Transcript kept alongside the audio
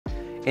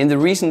In the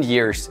recent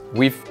years,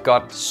 we've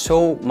got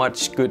so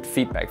much good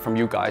feedback from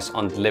you guys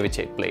on the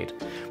Levitate blade,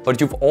 but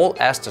you've all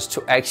asked us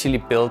to actually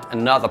build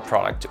another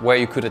product where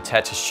you could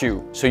attach a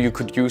shoe, so you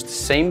could use the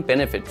same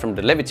benefit from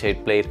the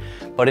Levitate blade,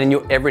 but in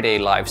your everyday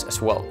lives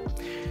as well.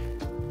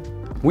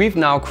 We've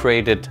now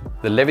created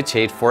the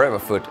Levitate Forever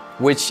Foot,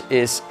 which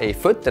is a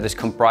foot that is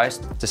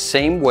comprised the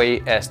same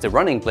way as the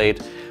running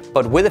blade,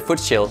 but with a foot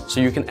shell,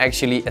 so you can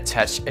actually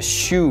attach a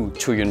shoe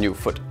to your new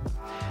foot.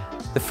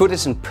 The foot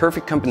is in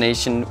perfect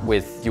combination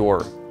with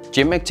your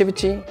gym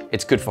activity.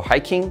 It's good for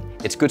hiking,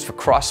 it's good for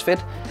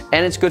CrossFit,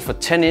 and it's good for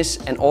tennis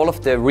and all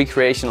of the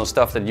recreational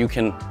stuff that you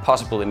can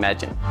possibly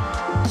imagine.